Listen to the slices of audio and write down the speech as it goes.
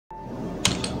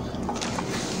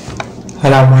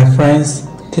Hello my friends,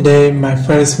 today my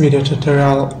first video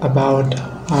tutorial about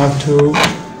how to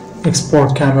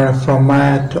export camera from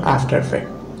Maya to After Effects.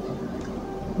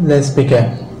 Let's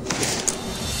begin.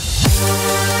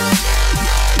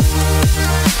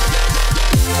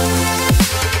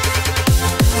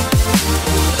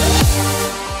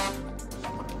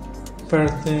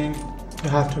 First thing, you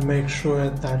have to make sure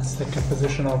that the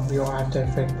composition of your After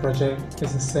Effects project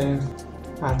is the same.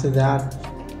 After that,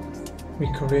 we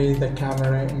create the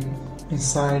camera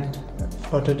inside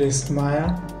Autodesk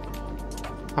Maya.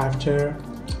 After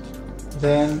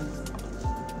then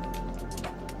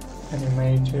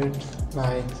animated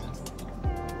like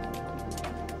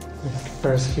the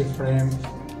first keyframe.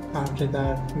 After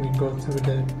that we go through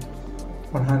the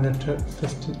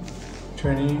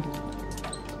 150-20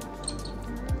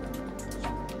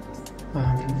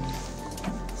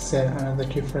 set another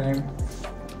keyframe.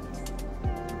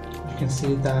 You can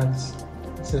see that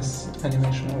this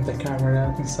animation of the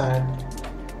camera inside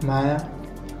Maya.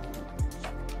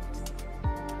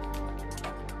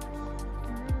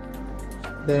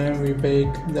 Then we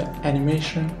bake the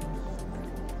animation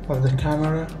of the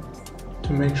camera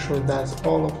to make sure that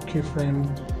all of keyframe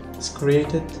is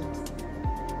created.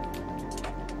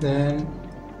 Then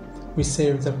we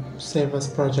save as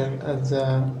project as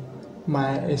the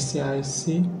Maya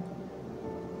STIC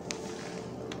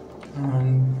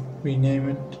and we name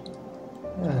it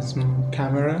as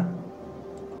camera.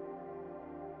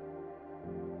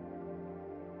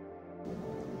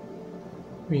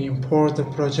 We import the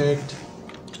project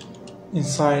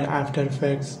inside After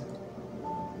Effects.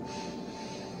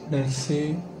 Let's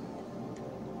see.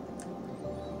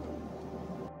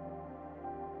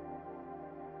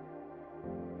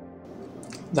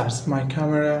 That's my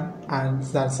camera, and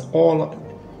that's all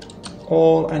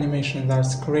animation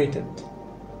that's created.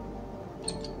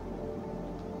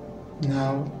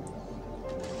 Now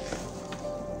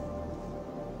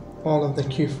all of the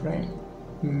keyframe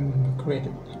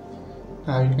created.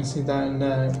 Now you can see that in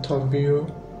the top view,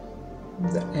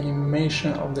 the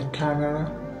animation of the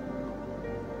camera.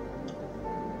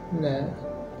 Now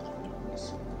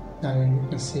you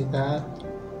can see that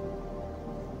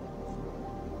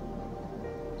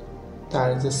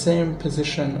is the same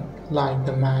position like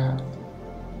the Maya,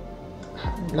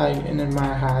 like in the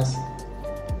Maya has.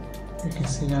 You can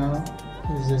see now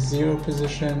is the 0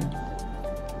 position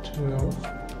to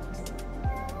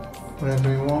whatever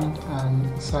you want, and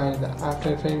inside the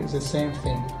After Effects is the same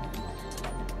thing.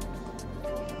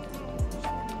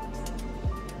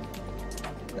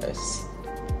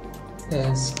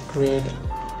 Let's create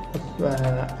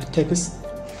a text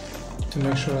to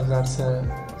make sure that's the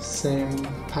same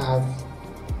path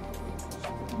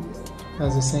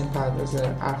as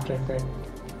the After Effects.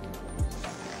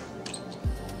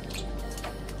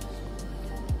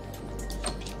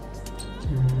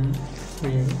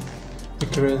 We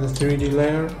create the 3D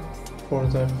layer for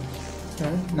the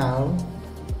now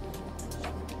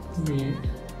we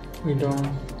don't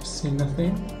see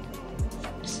nothing.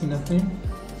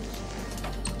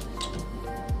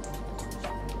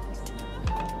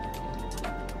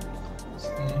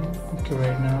 Okay,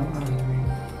 right now, and we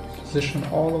position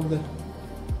all of the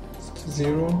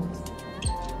 0.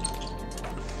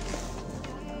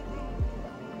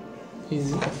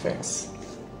 Easy effects.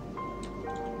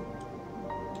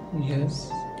 Yes.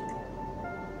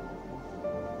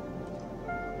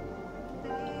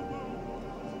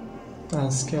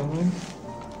 And scaling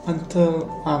until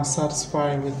I'm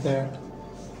satisfied with the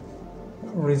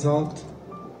result.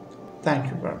 Thank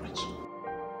you very much.